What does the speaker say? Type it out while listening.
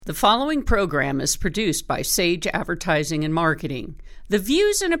The following program is produced by Sage Advertising and Marketing. The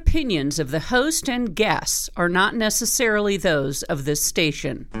views and opinions of the host and guests are not necessarily those of this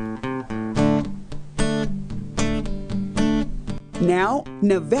station. Now,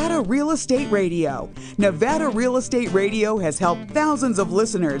 Nevada Real Estate Radio. Nevada Real Estate Radio has helped thousands of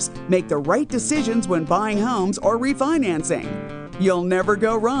listeners make the right decisions when buying homes or refinancing. You'll never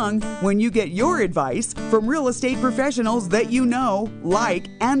go wrong when you get your advice from real estate professionals that you know, like,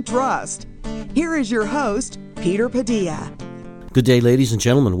 and trust. Here is your host, Peter Padilla. Good day, ladies and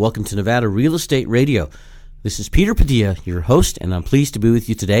gentlemen. Welcome to Nevada Real Estate Radio. This is Peter Padilla, your host, and I'm pleased to be with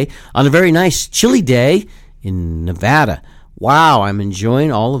you today on a very nice, chilly day in Nevada. Wow, I'm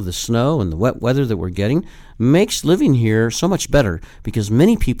enjoying all of the snow and the wet weather that we're getting. Makes living here so much better because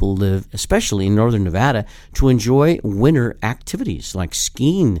many people live, especially in northern Nevada, to enjoy winter activities like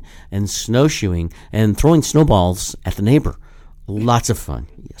skiing and snowshoeing and throwing snowballs at the neighbor. Lots of fun.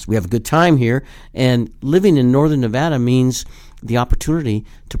 Yes, we have a good time here, and living in northern Nevada means the opportunity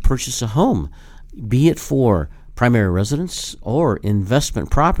to purchase a home, be it for primary residence or investment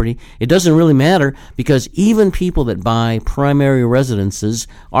property. It doesn't really matter because even people that buy primary residences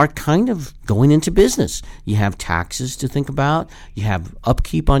are kind of going into business. You have taxes to think about, you have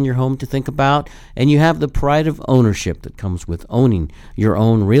upkeep on your home to think about, and you have the pride of ownership that comes with owning your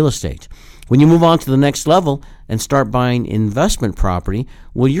own real estate. When you move on to the next level and start buying investment property,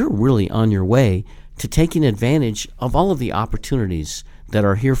 well, you're really on your way to taking advantage of all of the opportunities that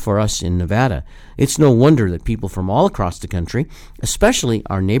are here for us in Nevada. It's no wonder that people from all across the country, especially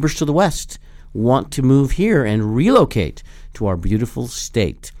our neighbors to the west, want to move here and relocate to our beautiful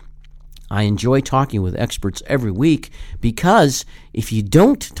state. I enjoy talking with experts every week because if you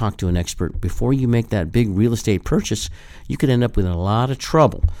don't talk to an expert before you make that big real estate purchase, you could end up with a lot of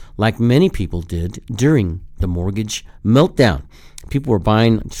trouble, like many people did during the mortgage meltdown. People were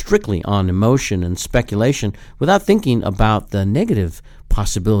buying strictly on emotion and speculation without thinking about the negative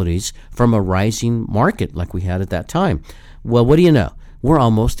possibilities from a rising market like we had at that time. Well, what do you know? We're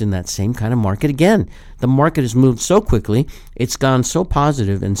almost in that same kind of market again. The market has moved so quickly, it's gone so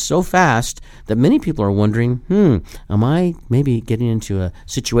positive and so fast that many people are wondering, am I maybe getting into a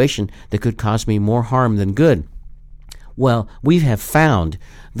situation that could cause me more harm than good? Well, we have found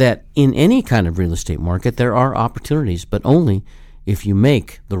that in any kind of real estate market, there are opportunities, but only if you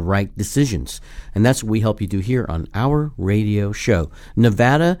make the right decisions. And that's what we help you do here on our radio show,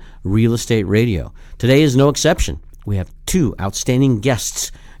 Nevada Real Estate Radio. Today is no exception. We have two outstanding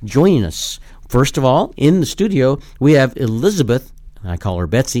guests joining us. First of all, in the studio, we have Elizabeth, I call her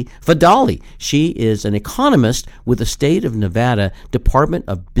Betsy, Fadali. She is an economist with the State of Nevada Department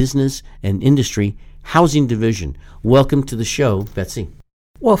of Business and Industry Housing Division. Welcome to the show, Betsy.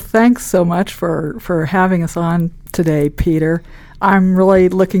 Well, thanks so much for having us on today, Peter. I'm really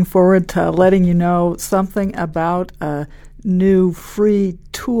looking forward to letting you know something about a new free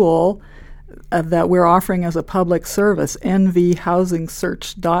tool that we're offering as a public service,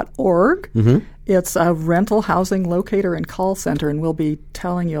 nvhousingsearch.org. Mm-hmm. It's a rental housing locator and call center, and we'll be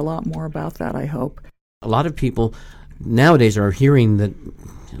telling you a lot more about that, I hope. A lot of people nowadays are hearing that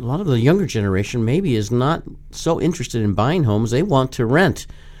a lot of the younger generation maybe is not so interested in buying homes. They want to rent.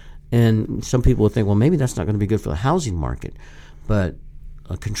 And some people would think, well, maybe that's not going to be good for the housing market. But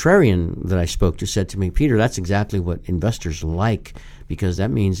a contrarian that I spoke to said to me, Peter, that's exactly what investors like, because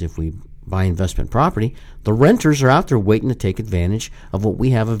that means if we buy investment property, the renters are out there waiting to take advantage of what we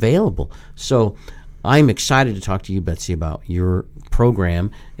have available. So I'm excited to talk to you, Betsy, about your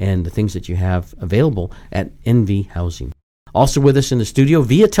program and the things that you have available at NV Housing. Also with us in the studio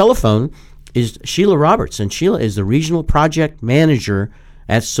via telephone is Sheila Roberts, and Sheila is the Regional Project Manager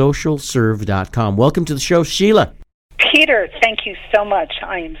at SocialServe.com. Welcome to the show, Sheila. Peter, thank you so much.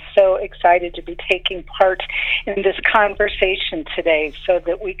 I am so excited to be taking part in this conversation today so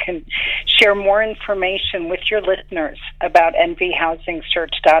that we can share more information with your listeners about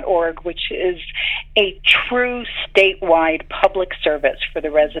nvhousingsearch.org, which is a true statewide public service for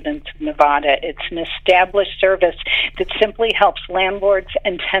the residents of Nevada. It's an established service that simply helps landlords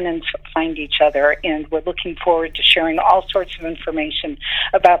and tenants find each other, and we're looking forward to sharing all sorts of information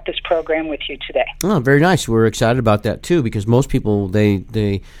about this program with you today. Oh, very nice. We're excited about that too, because most people, they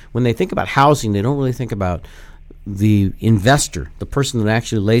when they think about housing, they don't really think about the investor, the person that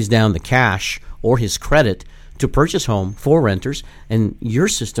actually lays down the cash or his credit to purchase home for renters. And your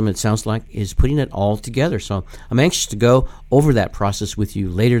system, it sounds like, is putting it all together. So I'm anxious to go over that process with you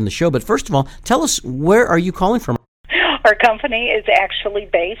later in the show. But first of all, tell us, where are you calling from? Our company is actually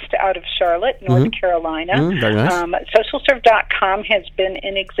based out of Charlotte, North Carolina. Very nice. SocialServe.com has been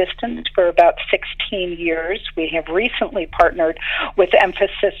in existence for about 16 years. We have recently partnered with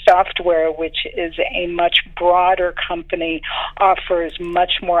Emphasis Software, which is a much broader company, offers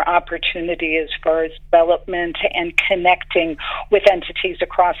much more opportunity as far as development and connecting with entities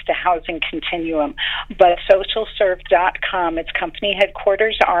across the housing continuum. But SocialServe.com, its company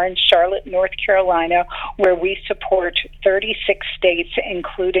headquarters are in Charlotte, North Carolina, where we support 36 states,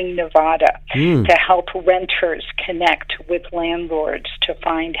 including Nevada, to help renters connect with landlords to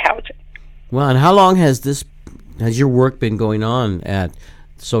find housing. Well, and how long has your work been going on at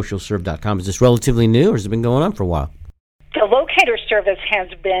SocialServe.com? Is this relatively new, or has it been going on for a while? The locator service has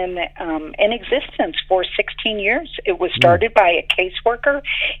been in existence for 16 years. It was started by a caseworker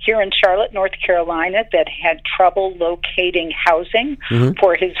here in Charlotte, North Carolina, that had trouble locating housing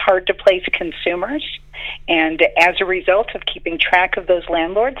for his hard-to-place consumers. And as a result of keeping track of those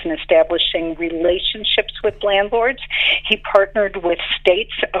landlords and establishing relationships with landlords, he partnered with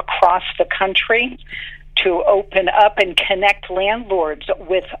states across the country to open up and connect landlords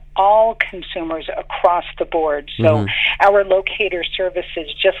with all consumers across the board. So our locator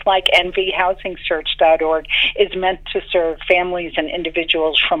services, just like nvhousingsearch.org, is meant to serve families and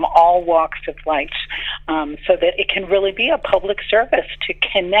individuals from all walks of life, so that it can really be a public service to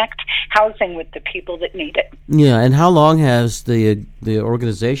connect housing with the people that need it. Yeah, and how long has the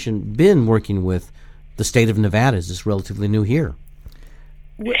organization been working with the state of Nevada? Is this relatively new here?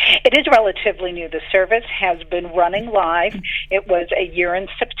 It is relatively new. The service has been running live. It was a year in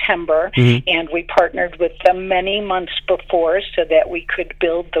September, and we partnered with them many months before so that we could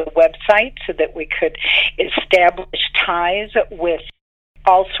build the website, so that we could establish ties with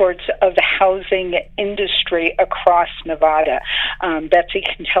all sorts of the housing industry across Nevada. Betsy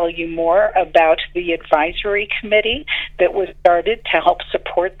can tell you more about the advisory committee that was started to help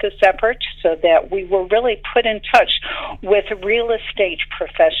support this effort, so that we were really put in touch with real estate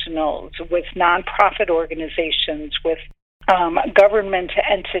professionals, with nonprofit organizations, with government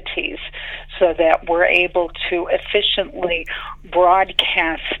entities, so that we're able to efficiently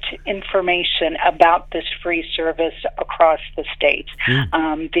broadcast information about this free service across the state.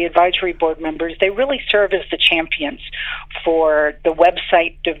 The advisory board members, they really serve as the champions for the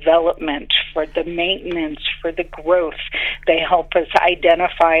website development, for the maintenance, for the growth. They help us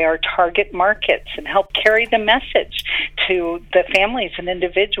identify our target markets and help carry the message to the families and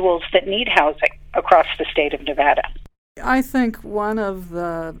individuals that need housing across the state of Nevada. I think one of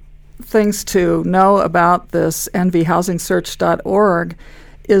the things to know about this nvhousingsearch.org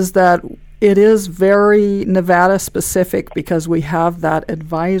is that it is very Nevada specific, because we have that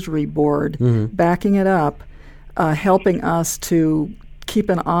advisory board backing it up, helping us to keep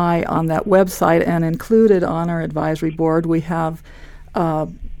an eye on that website. And included on our advisory board, we have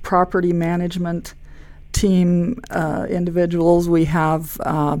property management team individuals. We have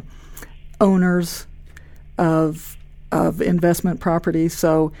owners of investment properties.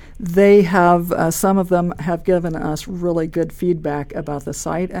 So they have, some of them have given us really good feedback about the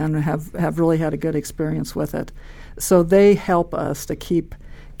site and have really had a good experience with it. So they help us to keep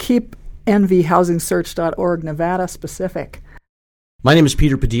nvhousingsearch.org Nevada specific. My name is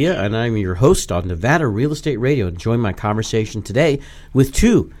Peter Padilla, and I'm your host on Nevada Real Estate Radio. Enjoying my conversation today with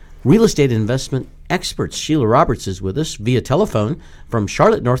two real estate investment experts. Sheila Roberts is with us via telephone from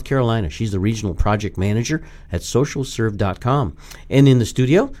Charlotte, North Carolina. She's the regional project manager at SocialServe.com. And in the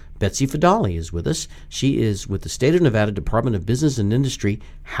studio, Betsy Fadali is with us. She is with the State of Nevada Department of Business and Industry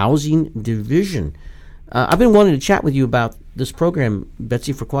Housing Division. I've been wanting to chat with you about this program,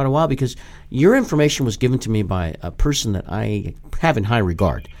 Betsy, for quite a while, because your information was given to me by a person that I have in high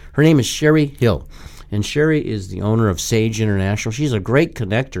regard. Her name is Sherry Hill, and Sherry is the owner of Sage International. She's a great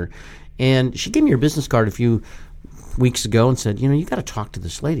connector, and she gave me her business card a few weeks ago and said, you got to talk to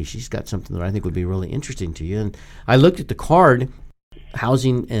this lady. She's got something that I think would be really interesting to you. And I looked at the card,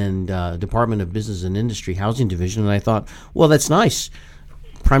 Housing and Department of Business and Industry Housing Division, and I thought, well, that's nice.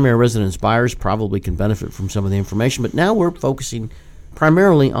 Primary residence buyers probably can benefit from some of the information, but now we're focusing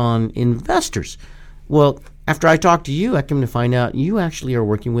primarily on investors. Well, after I talked to you, I came to find out you actually are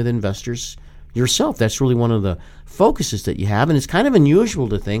working with investors yourself. That's really one of the focuses that you have, and it's kind of unusual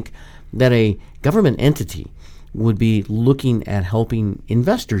to think that a government entity would be looking at helping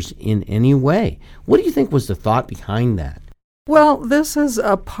investors in any way. What do you think was the thought behind that? Well, this is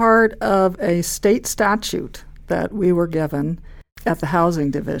a part of a state statute that we were given at the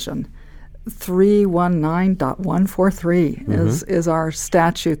Housing Division. 319.143 is our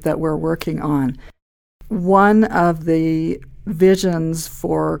statute that we're working on. One of the visions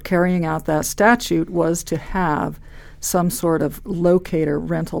for carrying out that statute was to have some sort of locator,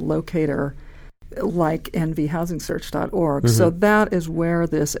 rental locator, like nvhousingsearch.org. So that is where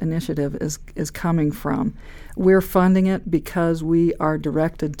this initiative is coming from. We're funding it because we are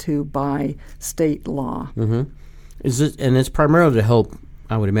directed to by state law. And it's primarily to help,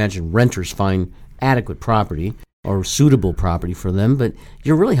 I would imagine, renters find adequate property or suitable property for them, but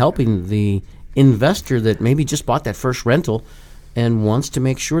you're really helping the investor that maybe just bought that first rental and wants to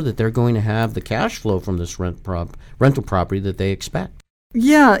make sure that they're going to have the cash flow from this rental property that they expect.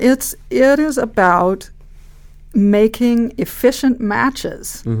 Yeah, it is about making efficient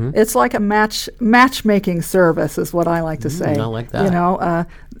matches. It's like a matchmaking service, is what I like to say. I like that.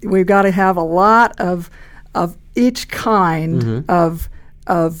 We've got to have a lot of each kind of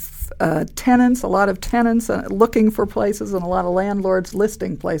tenants, a lot of tenants looking for places, and a lot of landlords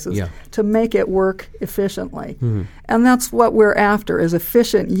listing places to make it work efficiently. And that's what we're after, is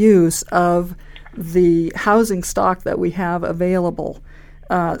efficient use of the housing stock that we have available.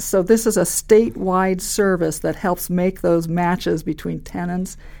 So this is a statewide service that helps make those matches between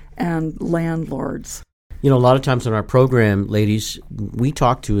tenants and landlords. A lot of times in our program, ladies, we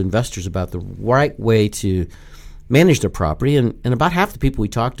talk to investors about the right way to manage their property, and about half the people we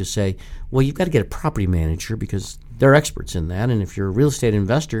talk to say, well, you've got to get a property manager because they're experts in that, and if you're a real estate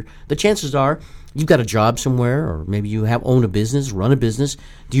investor, the chances are you've got a job somewhere, or maybe you own a business, run a business.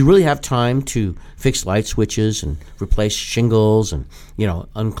 Do you really have time to fix light switches and replace shingles and,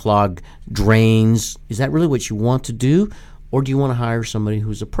 unclog drains? Is that really what you want to do, or do you want to hire somebody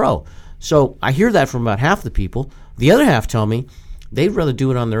who's a pro? So I hear that from about half the people. The other half tell me they'd rather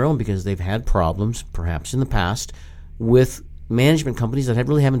do it on their own because they've had problems, perhaps in the past, with management companies that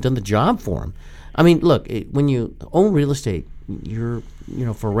really haven't done the job for them. I mean, look, when you own real estate, you're,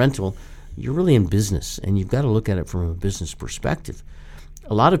 for rental, you're really in business, and you've got to look at it from a business perspective.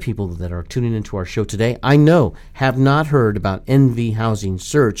 A lot of people that are tuning into our show today, I know, have not heard about NV Housing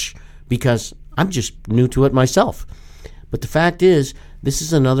Search because I'm just new to it myself. But the fact is, this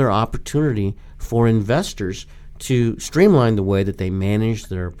is another opportunity for investors to streamline the way that they manage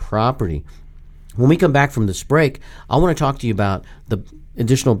their property. When we come back from this break, I want to talk to you about the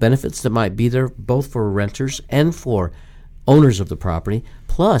additional benefits that might be there, both for renters and for owners of the property.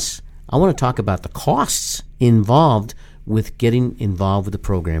 Plus, I want to talk about the costs involved with getting involved with the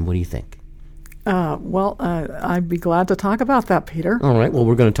program. What do you think? I'd be glad to talk about that, Peter. All right. Well,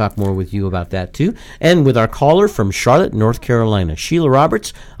 we're going to talk more with you about that, too. And with our caller from Charlotte, North Carolina, Sheila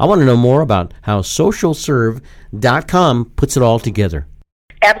Roberts, I want to know more about how SocialServe.com puts it all together.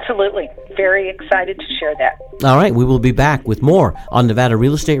 Absolutely. Very excited to share that. All right. We will be back with more on Nevada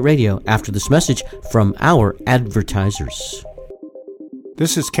Real Estate Radio after this message from our advertisers.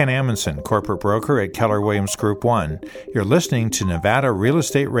 This is Ken Amundson, corporate broker at Keller Williams Group 1. You're listening to Nevada Real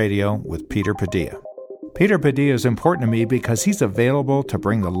Estate Radio with Peter Padilla. Peter Padilla is important to me because he's available to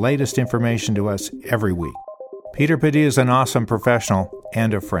bring the latest information to us every week. Peter Padilla is an awesome professional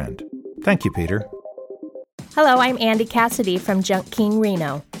and a friend. Thank you, Peter. Hello, I'm Andy Cassidy from Junk King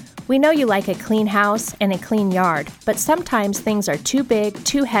Reno. We know you like a clean house and a clean yard, but sometimes things are too big,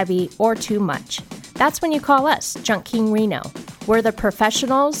 too heavy, or too much. That's when you call us, Junk King Reno. We're the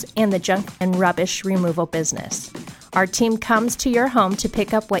professionals in the junk and rubbish removal business. Our team comes to your home to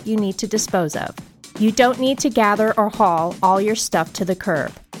pick up what you need to dispose of. You don't need to gather or haul all your stuff to the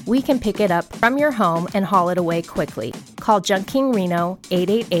curb. We can pick it up from your home and haul it away quickly. Call Junk King Reno,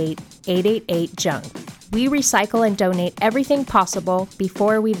 888-888-JUNK. We recycle and donate everything possible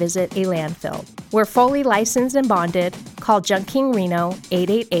before we visit a landfill. We're fully licensed and bonded. Call Junk King Reno,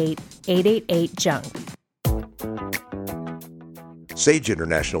 888-888-JUNK. Sage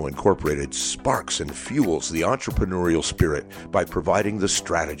International Incorporated sparks and fuels the entrepreneurial spirit by providing the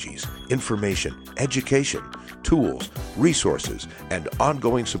strategies, information, education, tools, resources, and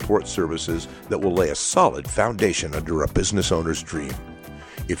ongoing support services that will lay a solid foundation under a business owner's dream.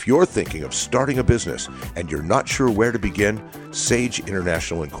 If you're thinking of starting a business and you're not sure where to begin, Sage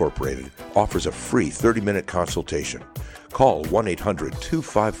International Incorporated offers a free 30-minute consultation. Call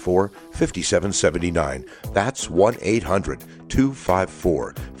 1-800-254-5779. That's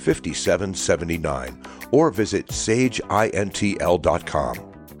 1-800-254-5779. Or visit sageintl.com.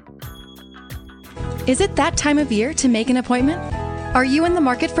 Is it that time of year to make an appointment? Are you in the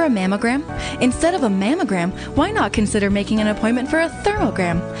market for a mammogram? Instead of a mammogram, why not consider making an appointment for a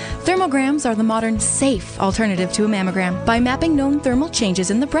thermogram? Thermograms are the modern, safe alternative to a mammogram. By mapping known thermal changes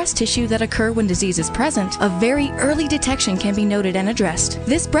in the breast tissue that occur when disease is present, a very early detection can be noted and addressed.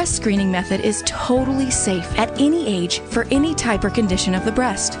 This breast screening method is totally safe at any age for any type or condition of the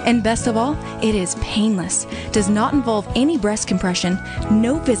breast. And best of all, it is painless, does not involve any breast compression,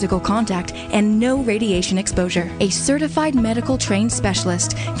 no physical contact, and no radiation exposure. A certified medical trained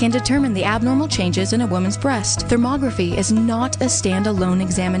specialist can determine the abnormal changes in a woman's breast. Thermography is not a standalone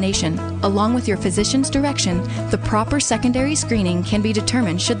examination. Along with your physician's direction, the proper secondary screening can be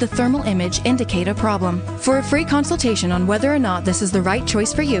determined should the thermal image indicate a problem. For a free consultation on whether or not this is the right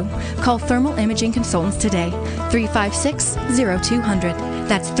choice for you, call Thermal Imaging Consultants today, 356-0200.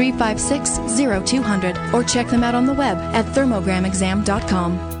 That's 356-0200, or check them out on the web at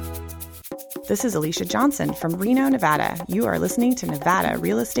thermogramexam.com. This is Alicia Johnson from Reno, Nevada. You are listening to Nevada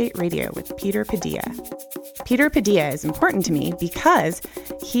Real Estate Radio with Peter Padilla. Peter Padilla is important to me because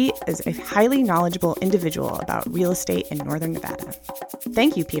he is a highly knowledgeable individual about real estate in Northern Nevada.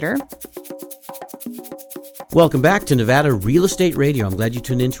 Thank you, Peter. Welcome back to Nevada Real Estate Radio. I'm glad you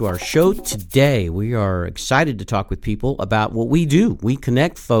tuned into our show today. We are excited to talk with people about what we do. We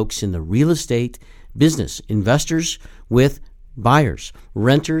connect folks in the real estate business, investors with buyers,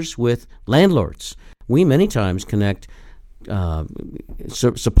 renters with landlords. We many times connect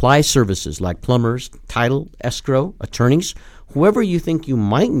supply services like plumbers, title, escrow, attorneys, whoever you think you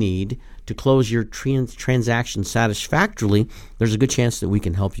might need to close your transaction satisfactorily. There's a good chance that we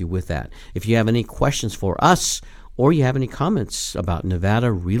can help you with that. If you have any questions for us or you have any comments about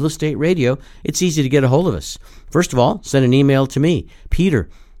Nevada Real Estate Radio, it's easy to get a hold of us. First of all, send an email to me,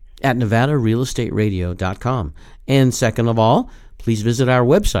 peter@NevadaRealEstateRadio.com. And second of all, please visit our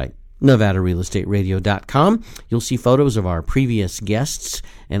website, NevadaRealEstateRadio.com. You'll see photos of our previous guests,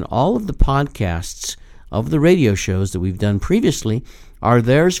 and all of the podcasts of the radio shows that we've done previously are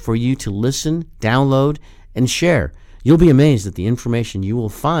theirs for you to listen, download, and share. You'll be amazed at the information you will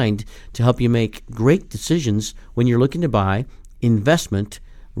find to help you make great decisions when you're looking to buy investment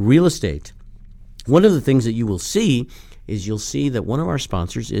real estate. One of the things that you will see is you'll see that one of our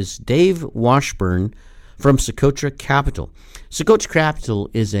sponsors is Dave Washburn from Socotra Capital. Socotra Capital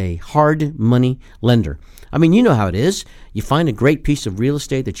is a hard money lender. I mean, you know how it is. You find a great piece of real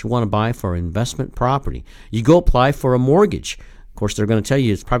estate that you want to buy for investment property. You go apply for a mortgage. Of course, they're going to tell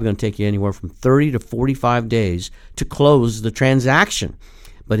you it's probably going to take you anywhere from 30 to 45 days to close the transaction.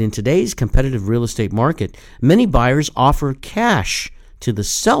 But in today's competitive real estate market, many buyers offer cash to the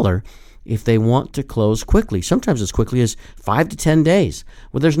seller if they want to close quickly, sometimes as quickly as 5 to 10 days.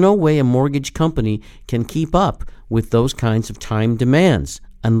 Well, there's no way a mortgage company can keep up with those kinds of time demands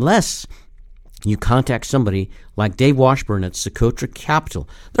unless you contact somebody like Dave Washburn at Socotra Capital.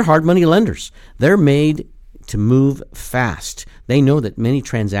 They're hard money lenders. They're made to move fast. They know that many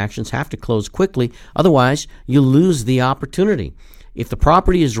transactions have to close quickly, otherwise you lose the opportunity. If the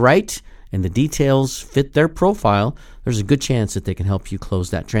property is right and the details fit their profile, there's a good chance that they can help you close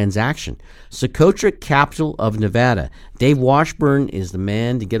that transaction. Socotra Capital of Nevada. Dave Washburn is the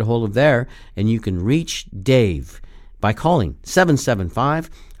man to get a hold of there, and you can reach Dave by calling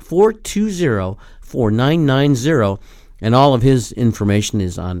 775-420-4990, and all of his information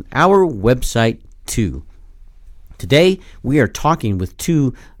is on our website too. Today, we are talking with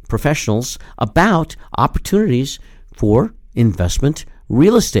two professionals about opportunities for investment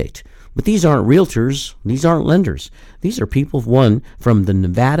real estate. But these aren't realtors. These aren't lenders. These are people, one, from the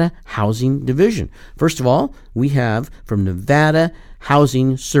Nevada Housing Division. First of all, we have from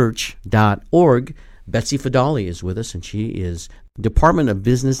NevadaHousingSearch.org, Betsy Fadali is with us, and she is Department of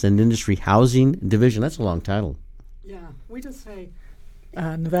Business and Industry Housing Division. That's a long title. Yeah, we just say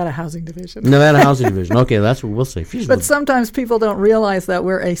Nevada Housing Division. Nevada Housing Division. Okay, that's what we'll say. But sometimes people don't realize that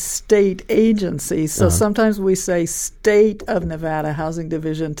we're a state agency, so sometimes we say State of Nevada Housing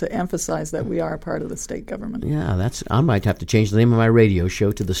Division to emphasize that we are a part of the state government. Yeah, I might have to change the name of my radio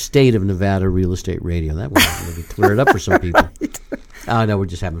show to the State of Nevada Real Estate Radio. That would maybe clear it up for some people. Right. No, we're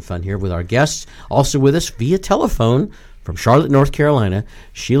just having fun here with our guests. Also with us via telephone from Charlotte, North Carolina,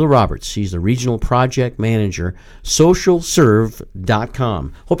 Sheila Roberts. She's the Regional Project Manager,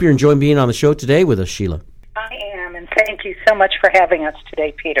 SocialServe.com. Hope you're enjoying being on the show today with us, Sheila. I am, and thank you so much for having us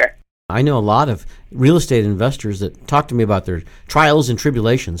today, Peter. I know a lot of real estate investors that talk to me about their trials and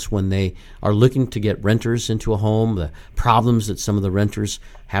tribulations when they are looking to get renters into a home, the problems that some of the renters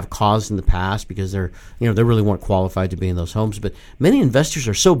have caused in the past because they really weren't qualified to be in those homes. But many investors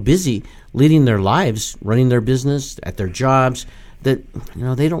are so busy leading their lives, running their business, at their jobs, that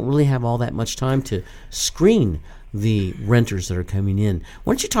they don't really have all that much time to screen the renters that are coming in.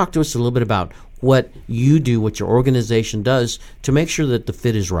 Why don't you talk to us a little bit about what you do, what your organization does to make sure that the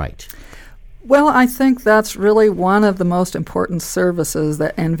fit is right? Well, I think that's really one of the most important services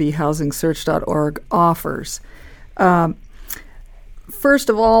that nvhousingsearch.org offers. First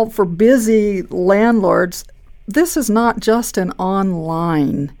of all, for busy landlords, this is not just an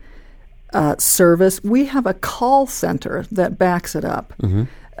online service. We have a call center that backs it up.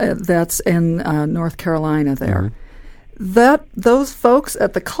 That's in North Carolina there. Those folks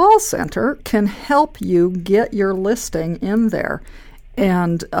at the call center can help you get your listing in there.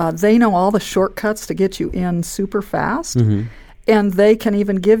 And they know all the shortcuts to get you in super fast. And they can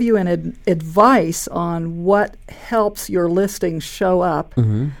even give you an advice on what helps your listing show up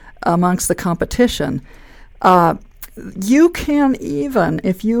amongst the competition. You can even,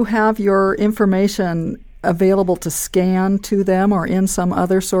 if you have your information available to scan to them or in some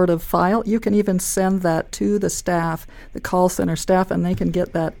other sort of file, you can even send that to the staff, the call center staff, and they can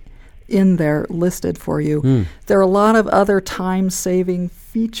get that in there listed for you. There are a lot of other time-saving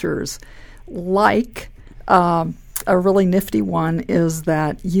features, like a really nifty one is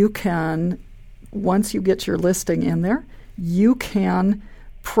that you can, once you get your listing in there, you can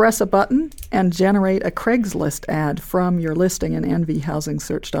press a button and generate a Craigslist ad from your listing in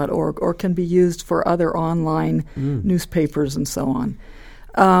nvhousingsearch.org, or can be used for other online newspapers and so on.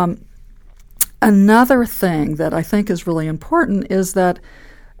 Another thing that I think is really important is that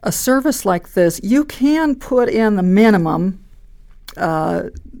a service like this, you can put in the minimum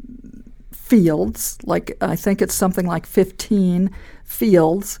fields, like I think it's something like 15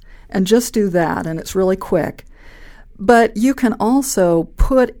 fields, and just do that, and it's really quick. But you can also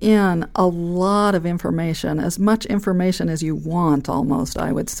put in a lot of information, as much information as you want almost,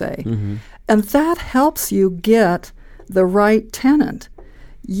 I would say. And that helps you get the right tenant.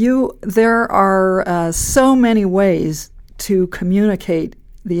 There are so many ways to communicate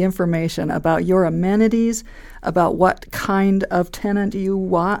the information about your amenities, about what kind of tenant you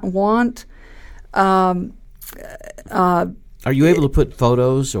want. Are you able to put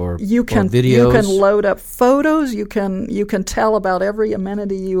photos or videos? You can load up photos. You can tell about every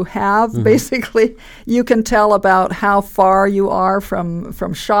amenity you have. Basically, you can tell about how far you are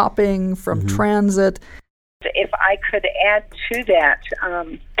from shopping, from transit. If I could add to that,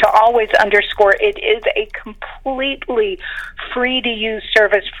 to always underscore, it is a completely free-to-use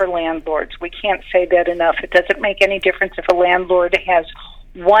service for landlords. We can't say that enough. It doesn't make any difference if a landlord has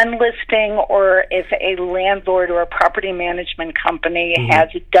one listing or if a landlord or a property management company has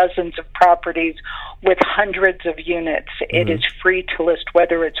dozens of properties with hundreds of units. It is free to list,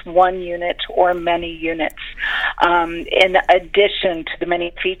 whether it's one unit or many units. In addition to the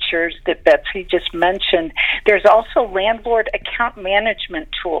many features that Betsy just mentioned, there's also landlord account management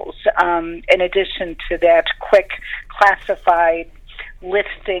tools. In addition to that quick classified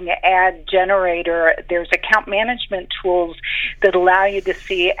listing ad generator, there's account management tools that allow you to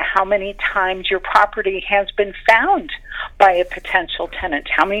see how many times your property has been found by a potential tenant,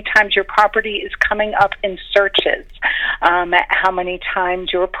 how many times your property is coming up in searches, how many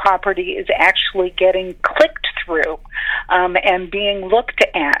times your property is actually getting clicked through and being looked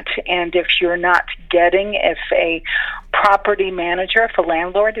at. And if a property manager, if a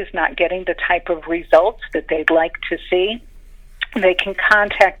landlord is not getting the type of results that they'd like to see, they can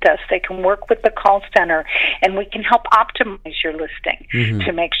contact us. They can work with the call center, and we can help optimize your listing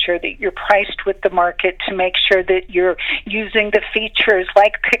to make sure that you're priced with the market, to make sure that you're using the features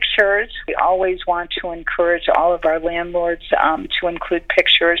like pictures. We always want to encourage all of our landlords to include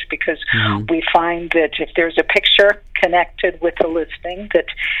pictures, because we find that if there's a picture connected with a listing, that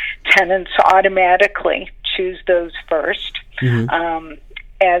tenants automatically choose those first.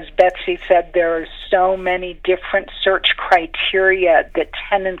 As Betsy said, there are so many different search criteria that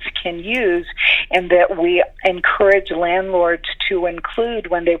tenants can use, and that we encourage landlords to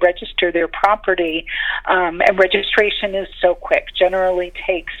include when they register their property. And registration is so quick; generally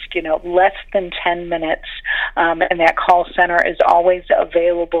takes less than 10 minutes, and that call center is always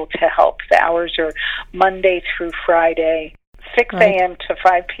available to help. The hours are Monday through Friday, 6 a.m. to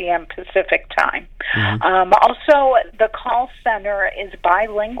 5 p.m. Pacific time. Also, the call center is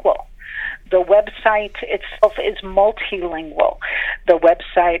bilingual. The website itself is multilingual. The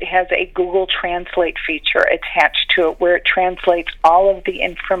website has a Google Translate feature attached to it, where it translates all of the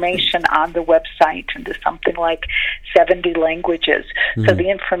information on the website into something like 70 languages. So the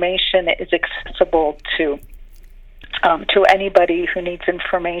information is accessible to anybody who needs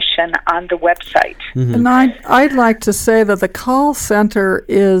information on the website. And I'd like to say that the call center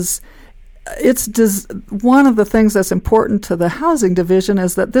is one of the things that's important to the housing division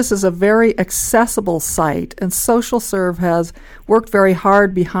is that this is a very accessible site, and SocialServe has worked very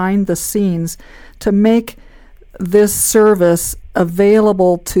hard behind the scenes to make this service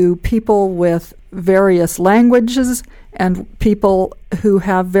available to people with various languages and people who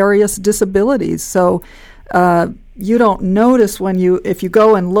have various disabilities. So you don't notice if you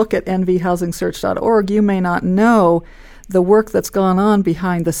go and look at nvhousingsearch.org, you may not know the work that's gone on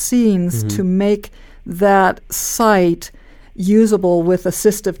behind the scenes to make that site usable with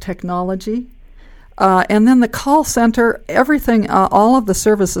assistive technology. And then the call center, everything, all of the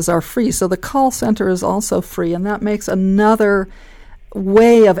services are free. So the call center is also free, and that makes another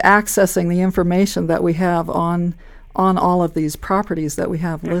way of accessing the information that we have on all of these properties that we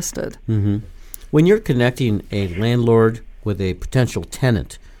have listed. Mm-hmm. When you're connecting a landlord with a potential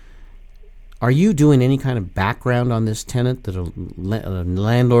tenant, are you doing any kind of background on this tenant that a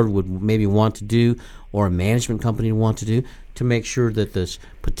landlord would maybe want to do, or a management company want to do, to make sure that this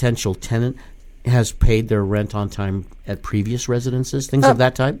potential tenant has paid their rent on time at previous residences, things of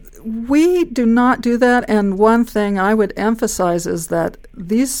that type? We do not do that, and one thing I would emphasize is that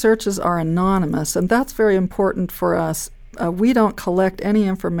these searches are anonymous, and that's very important for us. We don't collect any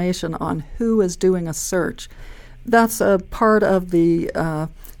information on who is doing a search. That's a part of the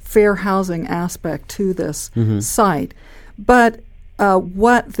fair housing aspect to this site. But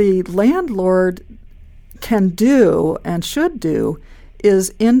what the landlord can do and should do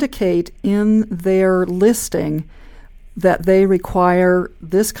is indicate in their listing that they require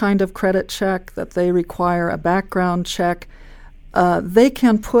this kind of credit check, that they require a background check. They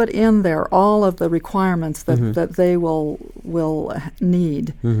can put in there all of the requirements that they will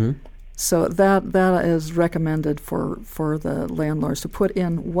need. Mm-hmm. So that is recommended for the landlords to put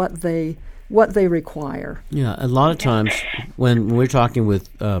in what they require. Yeah, a lot of times when we're talking with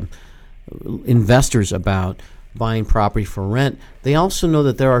investors about buying property for rent, they also know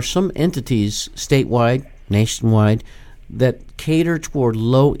that there are some entities statewide, nationwide, that cater toward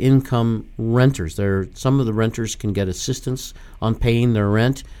low-income renters. Some of the renters can get assistance on paying their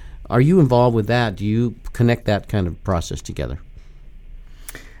rent. Are you involved with that? Do you connect that kind of process together?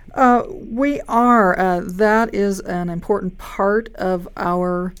 We are. That is an important part of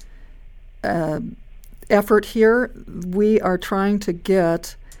our effort here. We are trying to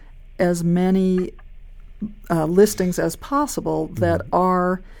get as many listings as possible that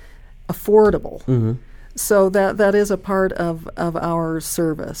are affordable. Mm-hmm. So that is a part of our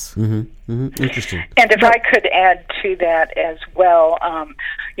service. Mm-hmm. Mm-hmm. Interesting. And if I could add to that as well,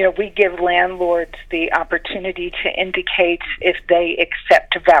 we give landlords the opportunity to indicate if they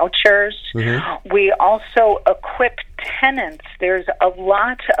accept vouchers. Mm-hmm. We also equip tenants. There's a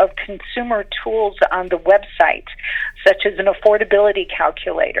lot of consumer tools on the website, such as an affordability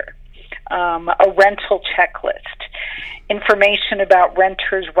calculator, a rental checklist, information about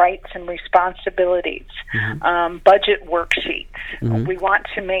renters' rights and responsibilities, budget worksheets. Mm-hmm. We want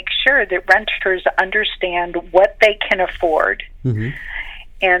to make sure that renters understand what they can afford,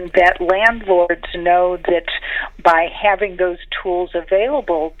 and that landlords know that by having those tools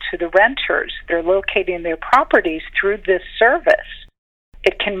available to the renters, they're locating their properties through this service.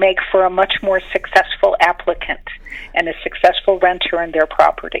 It can make for a much more successful applicant and a successful renter in their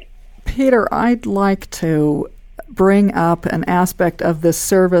property. Peter, I'd like to bring up an aspect of this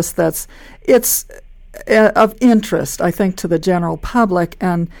service it's of interest, I think, to the general public,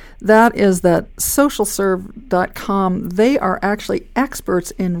 and that is that SocialServe.com, they are actually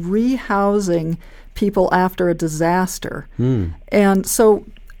experts in rehousing people after a disaster. And so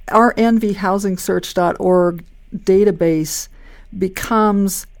our nvhousingsearch.org database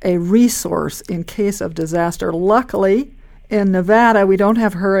becomes a resource in case of disaster. Luckily, in Nevada, we don't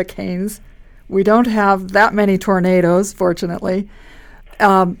have hurricanes. We don't have that many tornadoes, fortunately.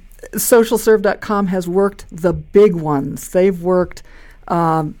 SocialServe.com has worked the big ones. They've worked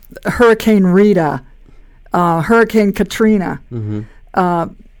Hurricane Rita, Hurricane Katrina.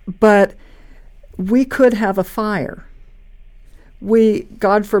 But we could have a fire. We,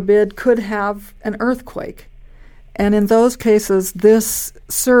 God forbid, could have an earthquake. And in those cases, this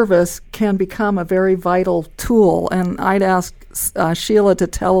service can become a very vital tool. And I'd ask Sheila to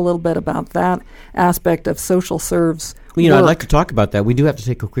tell a little bit about that aspect of SocialServe's work. I'd like to talk about that. We do have to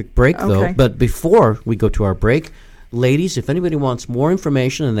take a quick break, though. But before we go to our break, ladies, if anybody wants more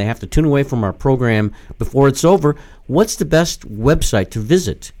information and they have to tune away from our program before it's over, what's the best website to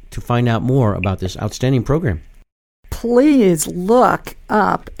visit to find out more about this outstanding program? Please look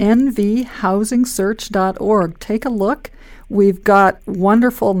up nvhousingsearch.org. Take a look. We've got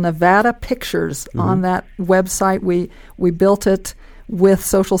wonderful Nevada pictures on that website. We built it with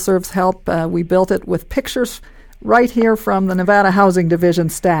Social Serve's help. We built it with pictures right here from the Nevada Housing Division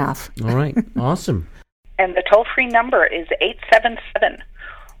staff. All right. Awesome. And the toll-free number is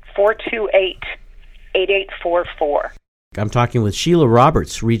 877-428-8844. I'm talking with Sheila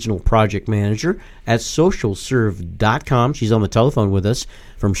Roberts, Regional Project Manager at SocialServe.com. She's on the telephone with us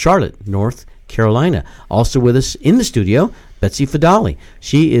from Charlotte, North Carolina. Also with us in the studio, Betsy Fadali.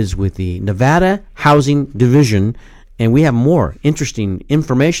 She is with the Nevada Housing Division, and we have more interesting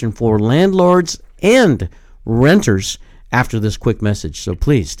information for landlords and renters after this quick message. So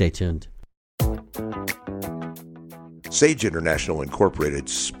please stay tuned. Sage International Incorporated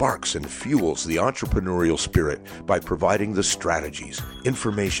sparks and fuels the entrepreneurial spirit by providing the strategies,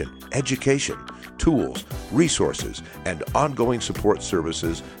 information, education, tools, resources, and ongoing support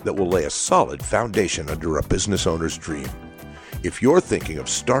services that will lay a solid foundation under a business owner's dream. If you're thinking of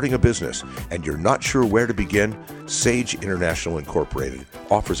starting a business and you're not sure where to begin, Sage International Incorporated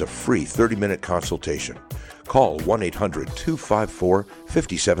offers a free 30-minute consultation. Call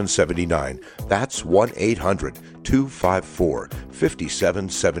 1-800-254-5779. That's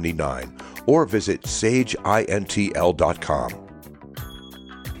 1-800-254-5779. Or visit sageintl.com.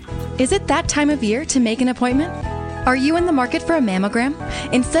 Is it that time of year to make an appointment? Are you in the market for a mammogram?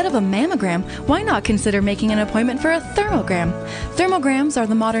 Instead of a mammogram, why not consider making an appointment for a thermogram? Thermograms are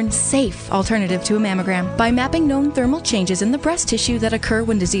the modern, safe alternative to a mammogram. By mapping known thermal changes in the breast tissue that occur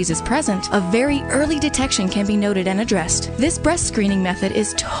when disease is present, a very early detection can be noted and addressed. This breast screening method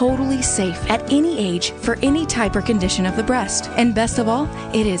is totally safe at any age for any type or condition of the breast. And best of all,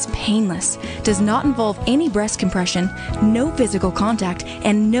 it is painless, does not involve any breast compression, no physical contact,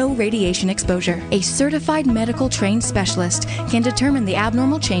 and no radiation exposure. A certified medical trained specialist can determine the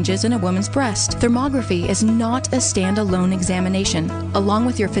abnormal changes in a woman's breast. Thermography is not a standalone examination. Along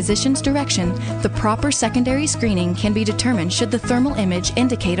with your physician's direction, the proper secondary screening can be determined should the thermal image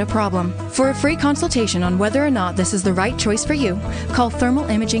indicate a problem. For a free consultation on whether or not this is the right choice for you, call Thermal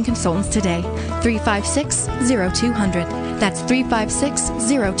Imaging Consultants today, 356-0200. That's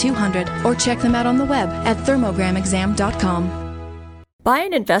 356-0200, or check them out on the web at thermogramexam.com.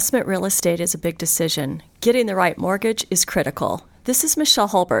 Buying investment real estate is a big decision. Getting the right mortgage is critical. This is Michelle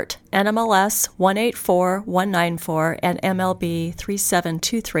Hulbert, NMLS 184194 and MLB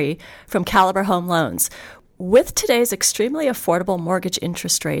 3723 from Caliber Home Loans. With today's extremely affordable mortgage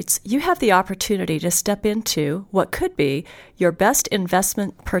interest rates, you have the opportunity to step into what could be your best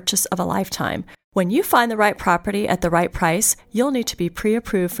investment purchase of a lifetime. When you find the right property at the right price, you'll need to be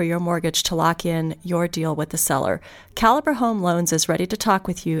pre-approved for your mortgage to lock in your deal with the seller. Caliber Home Loans is ready to talk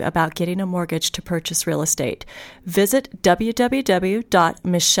with you about getting a mortgage to purchase real estate. Visit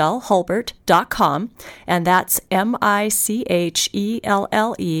www.michellehulbert.com, and that's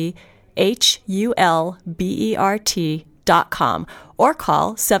MICHELLEHULBERT.com, or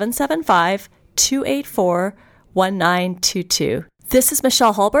call 775-284-1922. This is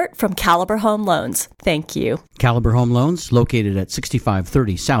Michelle Hulbert from Caliber Home Loans. Thank you. Caliber Home Loans, located at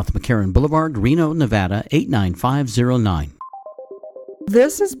 6530 South McCarran Boulevard, Reno, Nevada, 89509.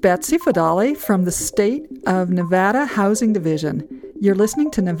 This is Betsy Fadali from the State of Nevada Housing Division. You're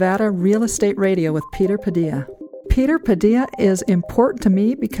listening to Nevada Real Estate Radio with Peter Padilla. Peter Padilla is important to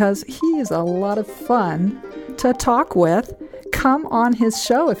me because he is a lot of fun to talk with. Come on his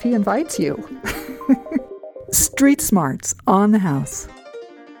show if he invites you. Street Smarts on the house.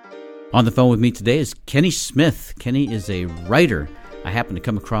 On the phone with me today is Kenny Smith. Kenny is a writer. I happened to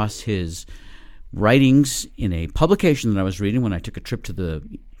come across his writings in a publication that I was reading when I took a trip to the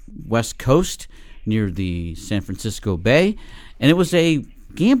West Coast near the San Francisco Bay, and it was a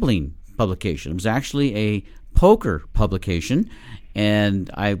gambling publication. It was actually a poker publication,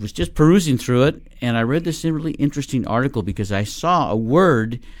 and I was just perusing through it, and I read this really interesting article because I saw a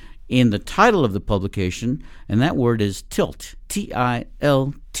word in the title of the publication, and that word is tilt,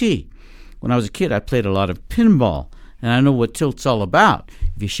 T-I-L-T. When I was a kid, I played a lot of pinball, and I know what tilt's all about.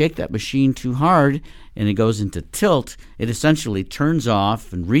 If you shake that machine too hard and it goes into tilt, it essentially turns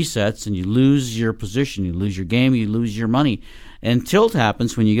off and resets, and you lose your position, you lose your game, you lose your money. And tilt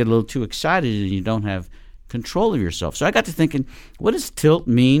happens when you get a little too excited and you don't have control of yourself. So I got to thinking, what does tilt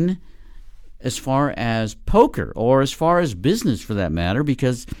mean as far as poker, or as far as business for that matter?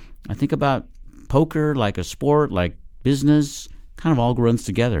 Because I think about poker like a sport, like business, kind of all runs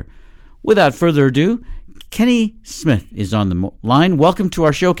together. Without further ado, Kenny Smith is on the line. Welcome to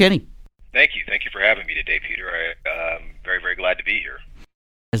our show, Kenny. Thank you. Thank you for having me today, Peter. I'm very, very glad to be here.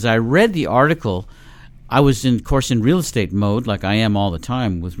 As I read the article, I was, of course, in real estate mode, like I am all the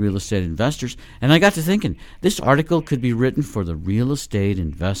time with real estate investors, and I got to thinking, this article could be written for the real estate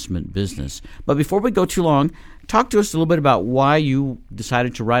investment business. But before we go too long, talk to us a little bit about why you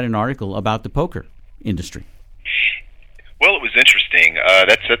decided to write an article about the poker industry. Well, it was interesting.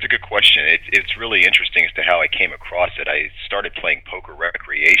 That's a good question. It's really interesting as to how I came across it. I started playing poker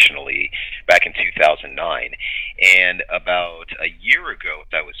recreationally back in 2009, and about a year ago,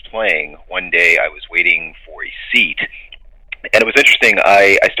 as I was playing, one day I was waiting for a seat. And it was interesting,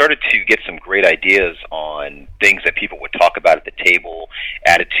 I started to get some great ideas on things that people would talk about at the table,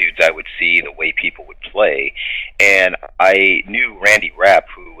 attitudes I would see, the way people would play. And I knew Randy Rapp,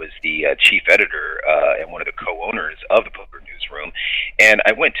 who was the chief editor and one of the co-owners of the Poker Newsroom. And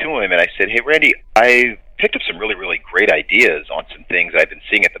I went to him and I said, "Hey, Randy, I picked up some really, really great ideas on some things I've been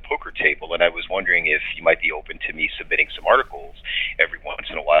seeing at the poker table, and I was wondering if you might be open to me submitting some articles every once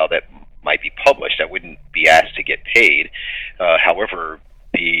in a while that might be published. I wouldn't be asked to get paid. However,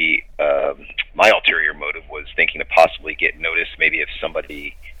 my ulterior motive was thinking to possibly get noticed. Maybe if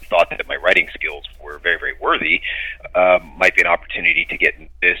somebody thought that my writing skills were very, very worthy, might be an opportunity to get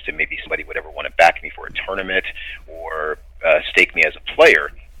noticed, and maybe somebody would ever want to back me for a tournament or stake me as a player."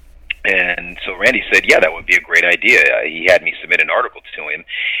 And so Randy said, "Yeah, that would be a great idea." He had me submit an article to him,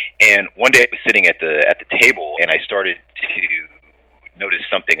 and one day I was sitting at the table, and I started to notice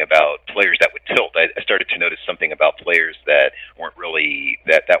something about players that would tilt. I started to notice something about players that weren't really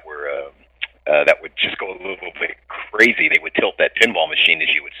that would just go a little bit crazy. They would tilt that pinball machine, as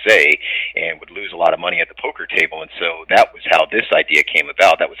you would say, and would lose a lot of money at the poker table. And so that was how this idea came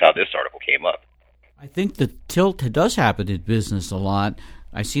about. That was how this article came up. I think the tilt does happen in business a lot.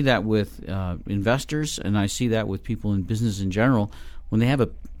 I see that with investors, and I see that with people in business in general. When they have a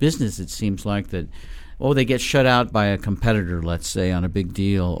business, it seems like that, they get shut out by a competitor, let's say, on a big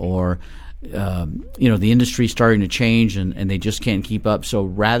deal, or the industry's starting to change and they just can't keep up. So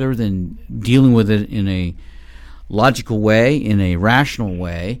rather than dealing with it in a logical way, in a rational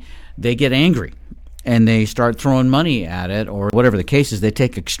way, they get angry and they start throwing money at it, or whatever the case is. They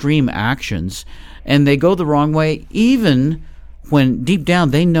take extreme actions and they go the wrong way, even when deep down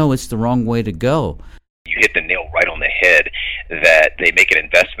they know it's the wrong way to go. You hit the nail right on the head, that they make an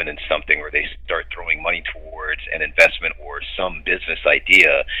investment in something, or they start throwing money towards an investment or some business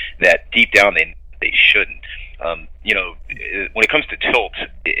idea that deep down they shouldn't. When it comes to tilt,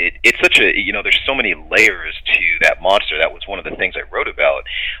 it's such a, there's so many layers to that monster. That was one of the things I wrote about.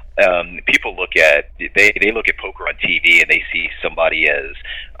 People they look at poker on TV and they see somebody as,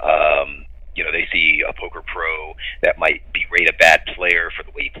 they see a poker pro that might berate a bad player for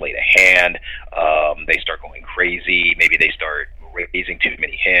the way he played a hand. They start going crazy. Maybe they start raising too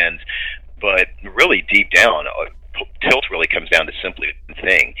many hands. But really deep down, tilt really comes down to simply one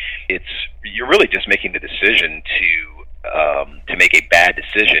thing. You're really just making the decision to make a bad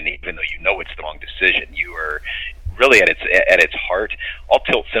decision, even though you know it's the wrong decision. You are really at its heart, all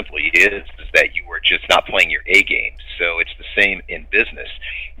tilt simply is that you are just not playing your A game. So it's the same in business.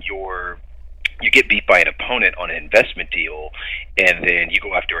 You get beat by an opponent on an investment deal, and then you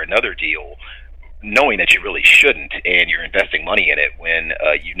go after another deal knowing that you really shouldn't, and you're investing money in it when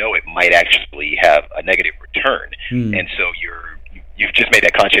it might actually have a negative return. And so you've just made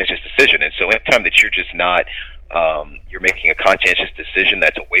that conscientious decision. And so anytime that you're just not you're making a conscientious decision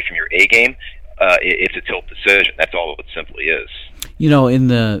that's away from your A game, it's a tilt decision. That's all it simply is. In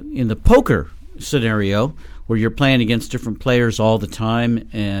the poker scenario, where you're playing against different players all the time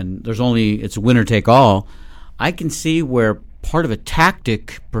and it's a winner take all, I can see where part of a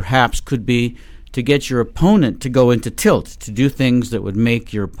tactic perhaps could be to get your opponent to go into tilt, to do things that would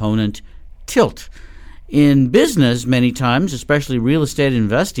make your opponent tilt. In business, many times, especially real estate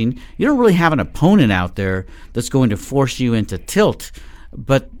investing, you don't really have an opponent out there that's going to force you into tilt.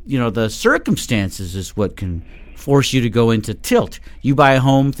 But, the circumstances is what can force you to go into tilt. You buy a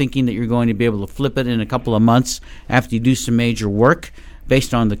home thinking that you're going to be able to flip it in a couple of months after you do some major work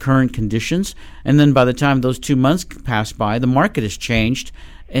based on the current conditions. And then by the time those 2 months pass by, the market has changed,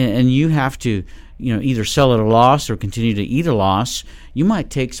 and you have to either sell at a loss or continue to eat a loss. You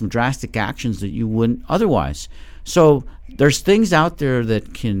might take some drastic actions that you wouldn't otherwise. So there's things out there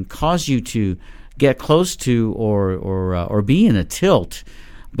that can cause you to get close to or be in a tilt.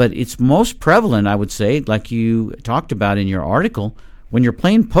 But it's most prevalent, I would say, like you talked about in your article, when you're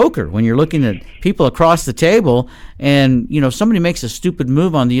playing poker, when you're looking at people across the table and, somebody makes a stupid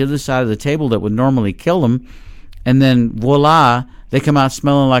move on the other side of the table that would normally kill them, and then voila, they come out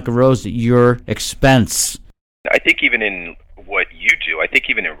smelling like a rose at your expense. I think even in what you do, I think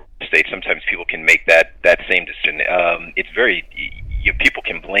even in real estate, sometimes people can make that same decision. It's very people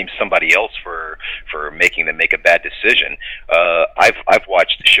can blame somebody else for making them make a bad decision. I've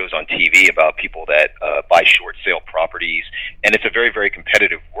watched shows on TV about people that buy short sale properties, and it's a very, very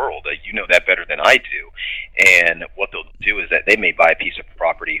competitive world. You know that better than I do. And what they'll do is that they may buy a piece of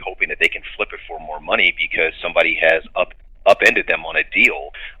property hoping that they can flip it for more money because somebody has upended them on a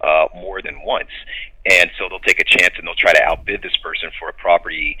deal more than once. And so they'll take a chance and they'll try to outbid this person for a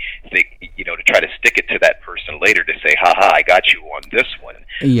property, to try to stick it to that person later to say, "Ha ha, I got you on this one."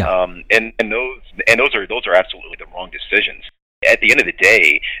 Yeah. And those are absolutely the wrong decisions. At the end of the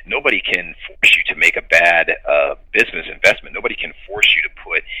day, nobody can force you to make a bad business investment. Nobody can force you to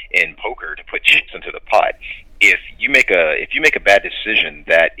put in poker to put chips into the pot. If you make a bad decision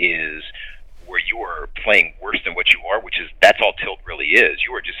that is where you are playing worse than what you are, that's all tilt really is.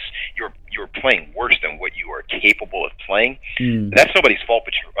 You're playing worse than what you are capable of playing. That's nobody's fault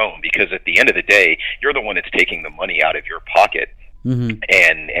but your own, because at the end of the day, you're the one that's taking the money out of your pocket. Mm-hmm.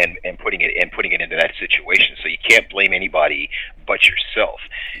 and putting it into that situation. So you can't blame anybody but yourself.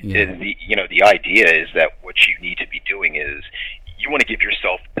 Yeah. The idea is that what you need to be doing is you want to give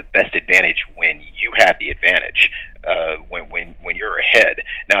yourself the best advantage when you have the advantage, when you're ahead.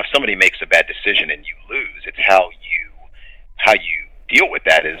 Now, if somebody makes a bad decision and you lose, it's how you deal with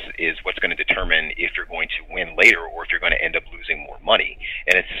that is what's going to determine if you're going to win later or if you're going to end up losing more money.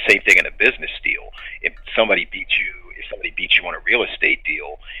 And it's the same thing in a business deal. If somebody beats you on a real estate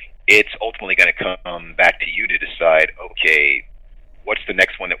deal, it's ultimately going to come back to you to decide, okay, what's the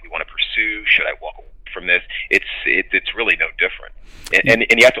next one that we want to pursue? Should I walk away from this? It's really no different. And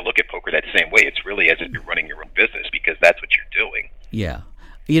you have to look at poker that same way. It's really as if you're running your own business, because that's what you're doing. Yeah.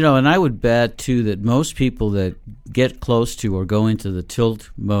 And I would bet, too, that most people that get close to or go into the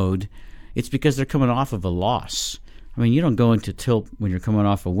tilt mode, it's because they're coming off of a loss. I mean, you don't go into tilt when you're coming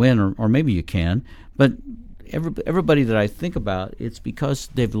off a win, or maybe you can, but everybody that I think about, it's because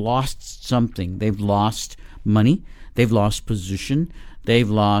they've lost something. They've lost money. They've lost position. They've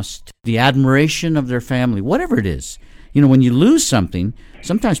lost the admiration of their family, whatever it is. When you lose something,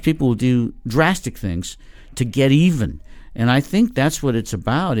 sometimes people will do drastic things to get even. And I think that's what it's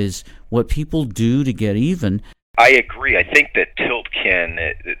about, is what people do to get even. I agree. I think that tilt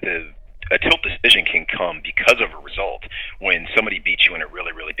a tilt decision can come because of a result. When somebody beats you in a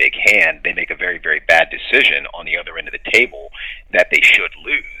really, really big hand, they make a very, very bad decision on the other end of the table that they should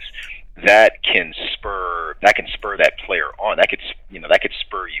lose. That can spur that player on. That could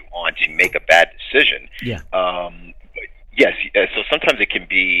spur you on to make a bad decision. Yeah. But yes. So sometimes it can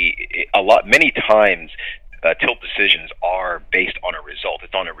be many times. Tilt decisions are based on a result.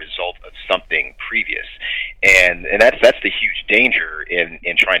 It's on a result of something previous, and that's the huge danger in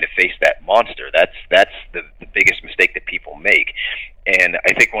trying to face that monster. That's the biggest mistake that people make, and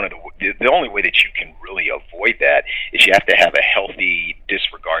I think one of the only way that you can really avoid that is you have to have a healthy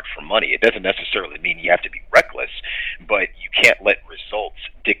disregard for money. It doesn't necessarily mean you have to be reckless, but you can't let results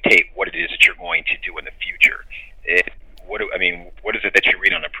dictate what it is that you're going to do in the future. What is it that you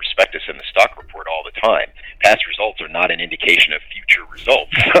read on a prospectus in the stock report all the time? Past results are not an indication of future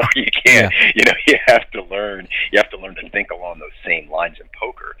results. So you can't, you have to learn to think along those same lines in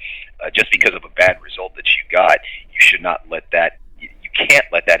poker. Just because of a bad result that you got, you should not let that, you can't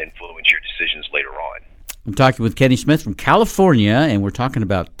let that influence your decisions later on. I'm talking with Kenny Smith from California, and we're talking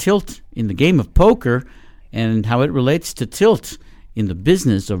about tilt in the game of poker and how it relates to tilt in the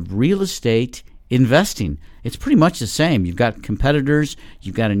business of real estate investing. It's pretty much the same. You've got competitors,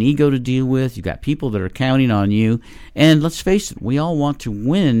 you've got an ego to deal with, you've got people that are counting on you, and let's face it, we all want to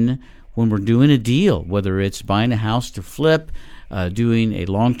win when we're doing a deal, whether it's buying a house to flip, doing a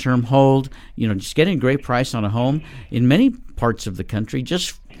long-term hold, just getting a great price on a home. In many parts of the country,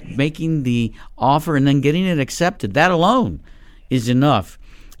 just making the offer and then getting it accepted, that alone is enough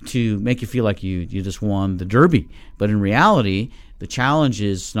to make you feel like you just won the Derby. But in reality, the challenge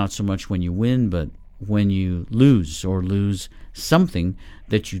is not so much when you win, but when you lose or lose something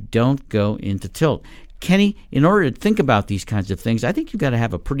that you don't go into tilt. Kenny, in order to think about these kinds of things, I think you've got to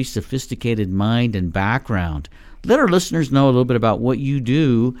have a pretty sophisticated mind and background. Let our listeners know a little bit about what you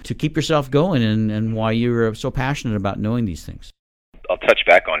do to keep yourself going and why you're so passionate about knowing these things. I'll touch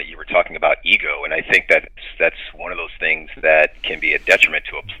back on it. You were talking about ego, and I think that's one of those things that can be a detriment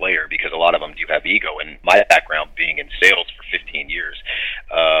to a player, because a lot of them do have ego. And my background being in sales for 15 years,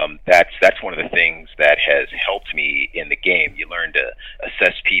 that's one of the things that has helped me in the game. You learn to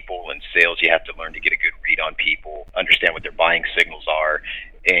assess people in sales. You have to learn to get a good read on people, understand what their buying signals are,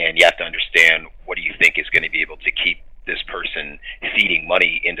 and you have to understand what do you think is going to be able to keep this person feeding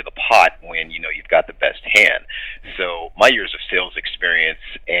money into the pot when you've got the best hand. So my years of sales experience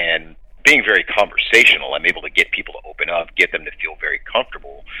and being very conversational, I'm able to get people to open up, get them to feel very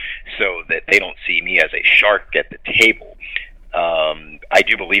comfortable, so that they don't see me as a shark at the table. I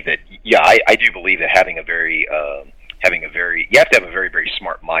do believe that. Yeah, I do believe that having a very you have to have a very, very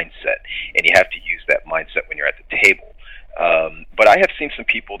smart mindset, and you have to use that mindset when you're at the table. But I have seen some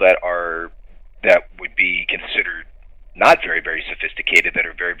people that would be considered not very, very sophisticated, that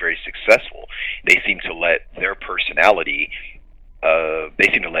are very, very successful. They seem to let their personality, other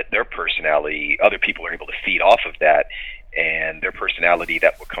people are able to feed off of that, and their personality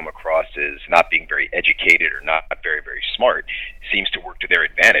that will come across as not being very educated or not very, very smart seems to work to their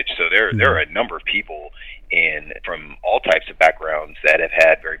advantage. So there are a number of people from all types of backgrounds that have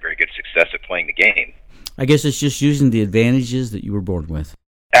had very, very good success at playing the game. I guess it's just using the advantages that you were born with.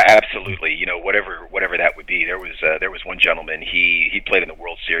 Absolutely, whatever that would be. There was one gentleman. He played in the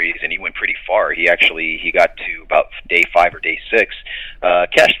World Series and he went pretty far. He got to about day 5 or day 6.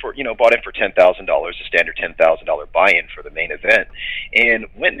 Cashed for bought in for $10,000, a standard $10,000 buy-in for the main event, and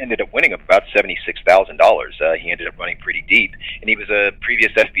went and ended up winning about $76,000. He ended up running pretty deep, and he was a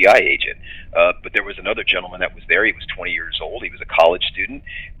previous FBI agent. But there was another gentleman that was there. He was 20 years old. He was a college student.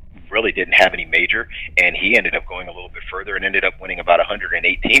 Really didn't have any major, and he ended up going a little bit further and ended up winning about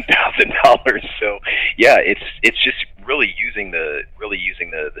 $118,000. So yeah, it's just really using the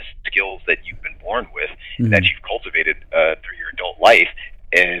skills that you've been born with, that you've cultivated through your adult life,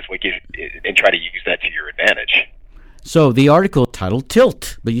 and try to use that to your advantage. So the article titled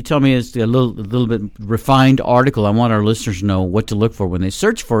Tilt, but you tell me it's a little bit refined article. I want our listeners to know what to look for when they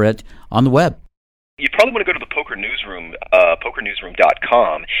search for it on the web. You probably want to go to the Poker Newsroom,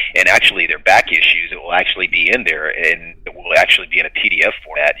 pokernewsroom.com, and actually their back issues, it will actually be in there, and it will actually be in a PDF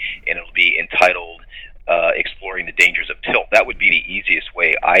format, and it will be entitled Exploring the Dangers of Tilt. That would be the easiest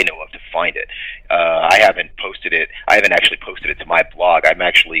way I know of to find it. I haven't actually posted it to my blog. I'm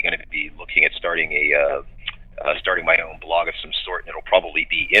actually going to be looking at starting my own blog of some sort, and it'll probably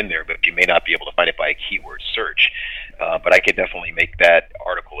be in there, but you may not be able to find it by a keyword search. But I could definitely make that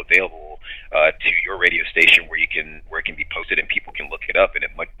article available to your radio station where it can be posted and people can look it up, and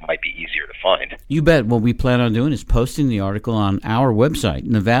it might be easier to find. You bet. What we plan on doing is posting the article on our website,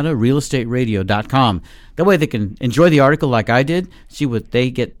 NevadaRealEstateRadio.com. That way they can enjoy the article like I did, see what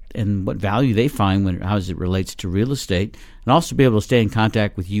they get and what value they find how it relates to real estate, and also be able to stay in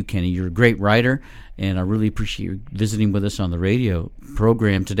contact with you, Kenny. You're a great writer, and I really appreciate you visiting with us on the radio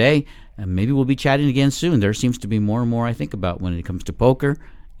program today. And maybe we'll be chatting again soon. There seems to be more and more I think about when it comes to poker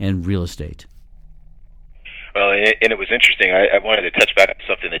and real estate. Well, and it was interesting. I wanted to touch back on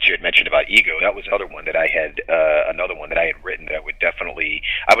something that you had mentioned about ego. That was another one that I had written that I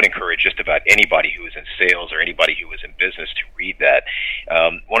would encourage just about anybody who is in sales or anybody who is in business to read that.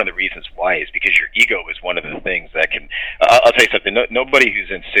 One of the reasons why is because your ego is one of the things that can. I'll tell you something. Nobody who's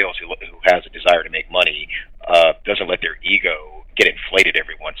in sales who has a desire to make money doesn't let their ego get inflated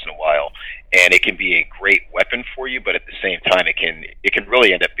every once in a while, and it can be a great weapon for you, but at the same time it can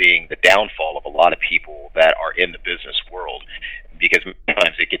really end up being the downfall of a lot of people that are in the business world, because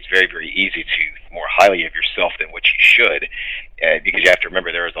sometimes it gets very, very easy to think more highly of yourself than what you should, because you have to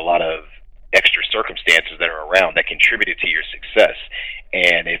remember there is a lot of extra circumstances that are around that contributed to your success,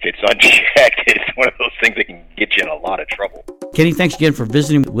 and if it's unchecked, it's one of those things that can get you in a lot of trouble. Kenny, thanks again for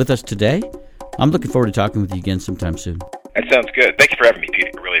visiting with us today. I'm looking forward to talking with you again sometime soon. That sounds good. Thank you for having me,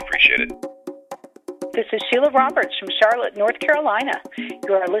 Peter. I really appreciate it. This is Sheila Roberts from Charlotte, North Carolina.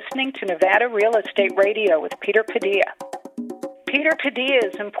 You are listening to Nevada Real Estate Radio with Peter Padilla. Peter Padilla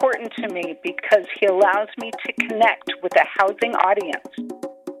is important to me because he allows me to connect with a housing audience.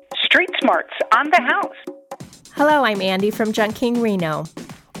 Street Smarts on the house. Hello, I'm Andy from Junk King Reno.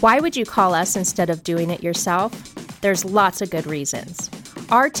 Why would you call us instead of doing it yourself? There's lots of good reasons.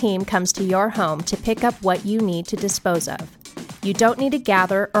 Our team comes to your home to pick up what you need to dispose of. You don't need to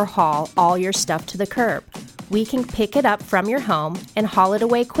gather or haul all your stuff to the curb. We can pick it up from your home and haul it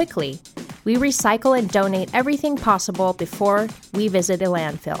away quickly. We recycle and donate everything possible before we visit a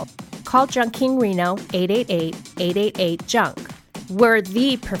landfill. Call Junk King Reno 888-888-JUNK. We're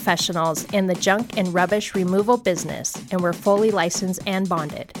the professionals in the junk and rubbish removal business, and we're fully licensed and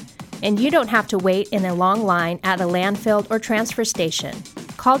bonded. And you don't have to wait in a long line at a landfill or transfer station.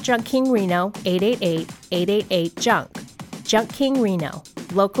 Call Junk King Reno 888-888-JUNK. Junk King Reno,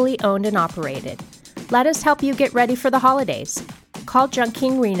 locally owned and operated. Let us help you get ready for the holidays. Call Junk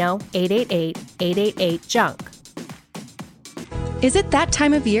King Reno 888-888-JUNK. Is it that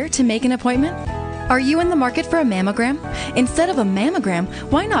time of year to make an appointment? Are you in the market for a mammogram? Instead of a mammogram,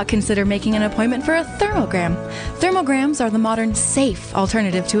 why not consider making an appointment for a thermogram? Thermograms are the modern, safe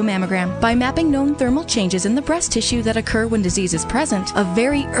alternative to a mammogram. By mapping known thermal changes in the breast tissue that occur when disease is present, a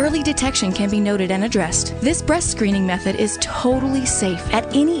very early detection can be noted and addressed. This breast screening method is totally safe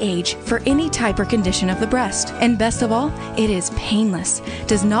at any age for any type or condition of the breast. And best of all, it is painless,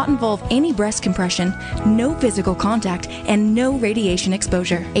 does not involve any breast compression, no physical contact, and no radiation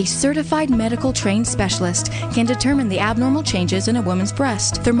exposure. A certified medical trained specialist can determine the abnormal changes in a woman's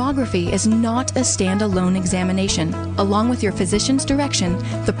breast. Thermography is not a standalone examination. Along with your physician's direction,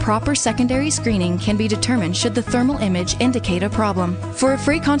 the proper secondary screening can be determined should the thermal image indicate a problem. For a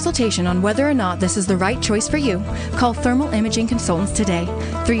free consultation on whether or not this is the right choice for you, call Thermal Imaging Consultants today,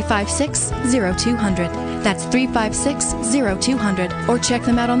 356-0200. That's 356-0200, or check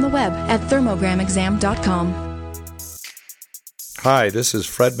them out on the web at thermogramexam.com. Hi, this is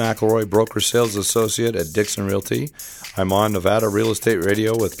Fred McElroy, Broker Sales Associate at Dixon Realty. I'm on Nevada Real Estate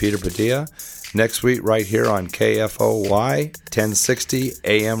Radio with Peter Padilla. Next week right here on KFOY 1060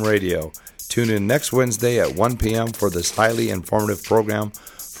 AM radio. Tune in next Wednesday at 1 p.m. for this highly informative program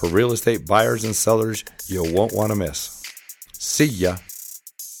for real estate buyers and sellers you won't want to miss. See ya.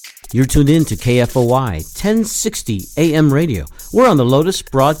 You're tuned in to KFOY 1060 AM radio. We're on the Lotus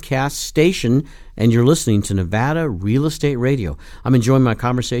Broadcast Station, and you're listening to Nevada Real Estate Radio. I'm enjoying my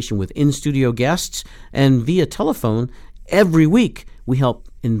conversation with in-studio guests, and via telephone every week we help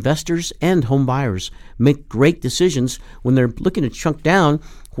investors and home buyers make great decisions when they're looking to chunk down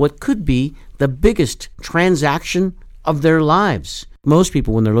what could be the biggest transaction of their lives. Most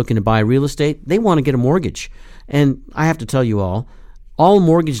people, when they're looking to buy real estate, they want to get a mortgage. And I have to tell you all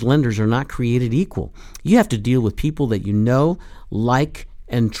mortgage lenders are not created equal. You have to deal with people that you know, like,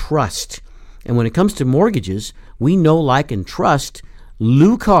 and trust. And when it comes to mortgages, we know, like, and trust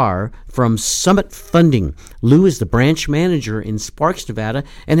Lou Carr from Summit Funding. Lou is the branch manager in Sparks, Nevada,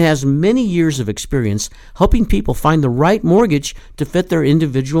 and has many years of experience helping people find the right mortgage to fit their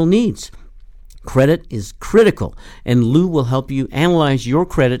individual needs. Credit is critical, and Lou will help you analyze your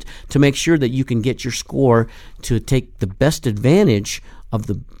credit to make sure that you can get your score to take the best advantage of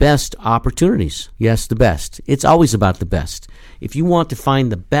the best opportunities. Yes, the best. It's always about the best. If you want to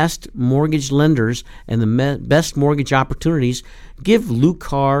find the best mortgage lenders and the best mortgage opportunities, give Lou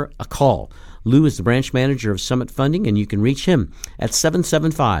Carr a call. Lou is the branch manager of Summit Funding, and you can reach him at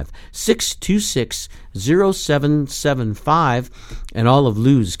 775-626-0775. And all of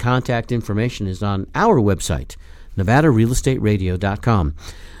Lou's contact information is on our website, NevadaRealEstateRadio.com.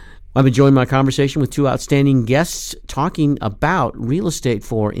 I've enjoyed my conversation with two outstanding guests talking about real estate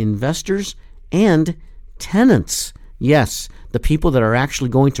for investors and tenants. Yes, the people that are actually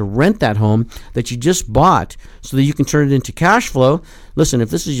going to rent that home that you just bought so that you can turn it into cash flow. Listen, if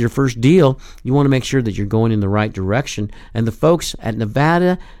this is your first deal, you want to make sure that you're going in the right direction. And the folks at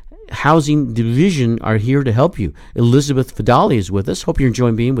Nevada Housing Division are here to help you. Elizabeth Fidali is with us. Hope you're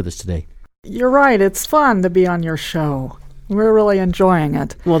enjoying being with us today. You're right. It's fun to be on your show. We're really enjoying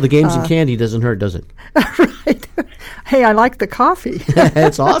it. Well, the games and candy doesn't hurt, does it? Right. Hey, I like the coffee.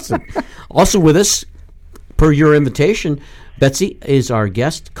 It's awesome. Also with us, per your invitation, Betsy is our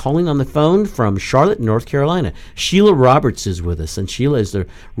guest calling on the phone from Charlotte, North Carolina. Sheila Roberts is with us, and Sheila is the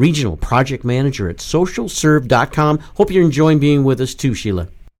regional project manager at socialserve.com. Hope you're enjoying being with us too, Sheila.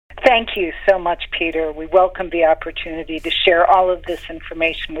 Thank you so much, Peter. We welcome the opportunity to share all of this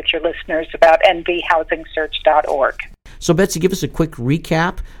information with your listeners about nvhousingsearch.org. So, Betsy, give us a quick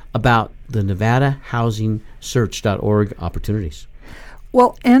recap about the NevadaHousingSearch.org opportunities.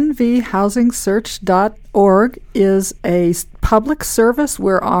 Well, nvhousingsearch.org is a public service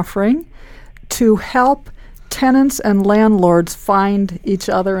we're offering to help tenants and landlords find each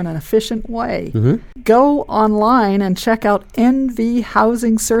other in an efficient way. Mm-hmm. Go online and check out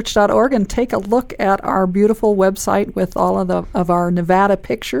nvhousingsearch.org and take a look at our beautiful website with all of our Nevada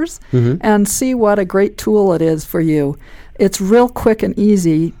pictures and see what a great tool it is for you. It's real quick and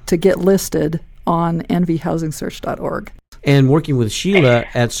easy to get listed on nvhousingsearch.org. And working with Sheila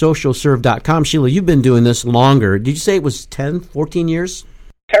at socialserve.com. Sheila, you've been doing this longer. Did you say it was 10, 14 years?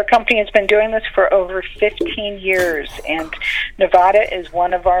 Our company has been doing this for over 15 years, and Nevada is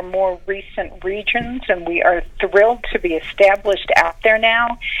one of our more recent regions, and we are thrilled to be established out there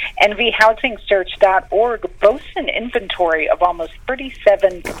now. NVHousingSearch.org boasts an inventory of almost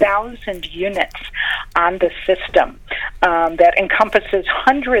 37,000 units on the system that encompasses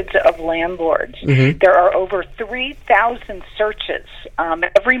hundreds of landlords. Mm-hmm. There are over 3,000 searches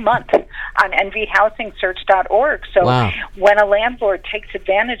every month on NVHousingSearch.org. So when a landlord takes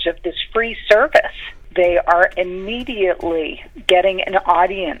advantage of this free service, They are immediately getting an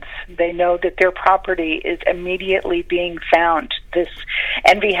audience. They know that their property is immediately being found. This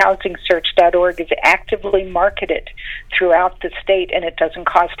envyhousingsearch.org is actively marketed throughout the state, and it doesn't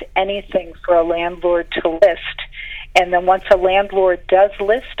cost anything for a landlord to list. And then once a landlord does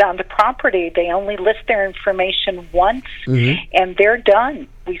list on the property, they only list their information once, and they're done.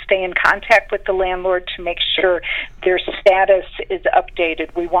 We stay in contact with the landlord to make sure their status is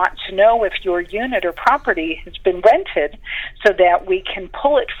updated. We want to know if your unit or property has been rented so that we can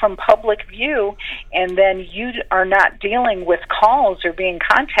pull it from public view, and then you are not dealing with calls or being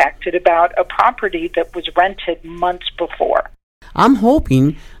contacted about a property that was rented months before. I'm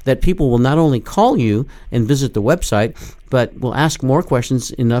hoping that people will not only call you and visit the website, but will ask more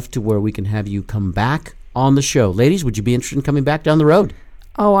questions enough to where we can have you come back on the show. Ladies, would you be interested in coming back down the road?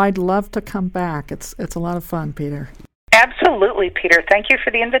 Oh, I'd love to come back. It's a lot of fun, Peter. Absolutely, Peter. Thank you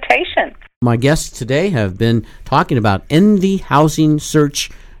for the invitation. My guests today have been talking about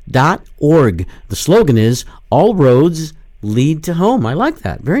envyhousingsearch.org. The slogan is, all roads lead to home. I like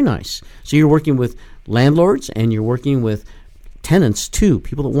that. Very nice. So you're working with landlords and you're working with tenants too,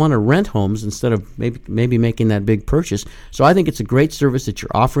 people that want to rent homes instead of maybe making that big purchase. So I think it's a great service that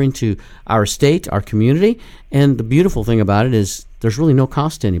you're offering to our state, our community, and the beautiful thing about it is there's really no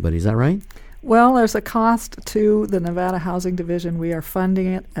cost to anybody. Is that right? Well, there's a cost to the Nevada Housing Division. We are funding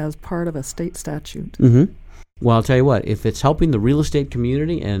it as part of a state statute. Well, I'll tell you what, if it's helping the real estate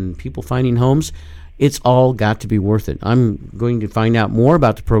community and people finding homes, it's all got to be worth it. I'm going to find out more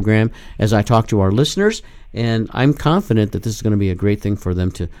about the program as I talk to our listeners, and I'm confident that this is going to be a great thing for them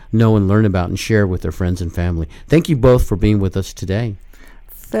to know and learn about and share with their friends and family. Thank you both for being with us today.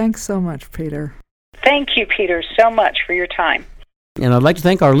 Thanks so much, Peter. Thank you, Peter, so much for your time. And I'd like to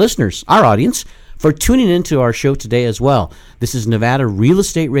thank our listeners, our audience, for tuning into our show today as well. This is Nevada Real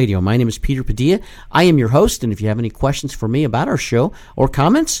Estate Radio. My name is Peter Padilla. I am your host, and if you have any questions for me about our show or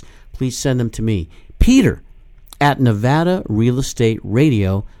comments, please send them to me,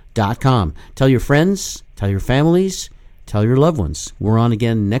 peter@NevadaRealEstateRadio.com. Tell your friends, tell your families, tell your loved ones. We're on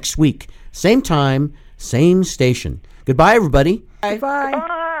again next week. Same time, same station. Goodbye, everybody. Bye.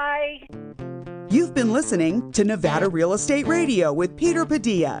 Bye. You've been listening to Nevada Real Estate Radio with Peter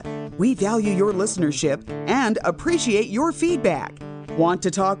Padilla. We value your listenership and appreciate your feedback. Want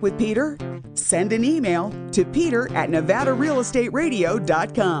to talk with Peter? Send an email to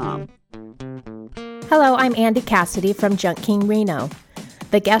peter@NevadaRealEstateRadio.com. Hello, I'm Andy Cassidy from Junk King Reno.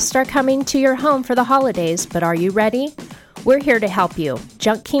 The guests are coming to your home for the holidays, but are you ready? We're here to help you.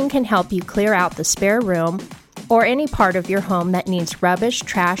 Junk King can help you clear out the spare room or any part of your home that needs rubbish,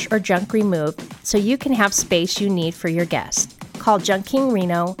 trash, or junk removed so you can have space you need for your guests. Call Junk King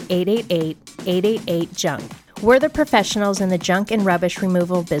Reno 888-888-JUNK. We're the professionals in the junk and rubbish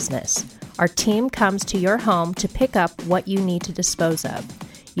removal business. Our team comes to your home to pick up what you need to dispose of.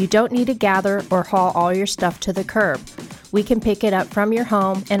 You don't need to gather or haul all your stuff to the curb. We can pick it up from your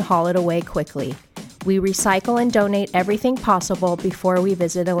home and haul it away quickly. We recycle and donate everything possible before we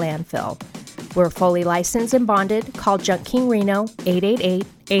visit a landfill. We're fully licensed and bonded. Call Junk King Reno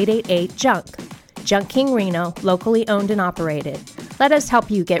 888-888-JUNK. Junk King Reno, locally owned and operated. Let us help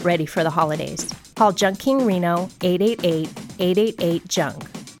you get ready for the holidays. Call Junk King Reno 888-888-JUNK.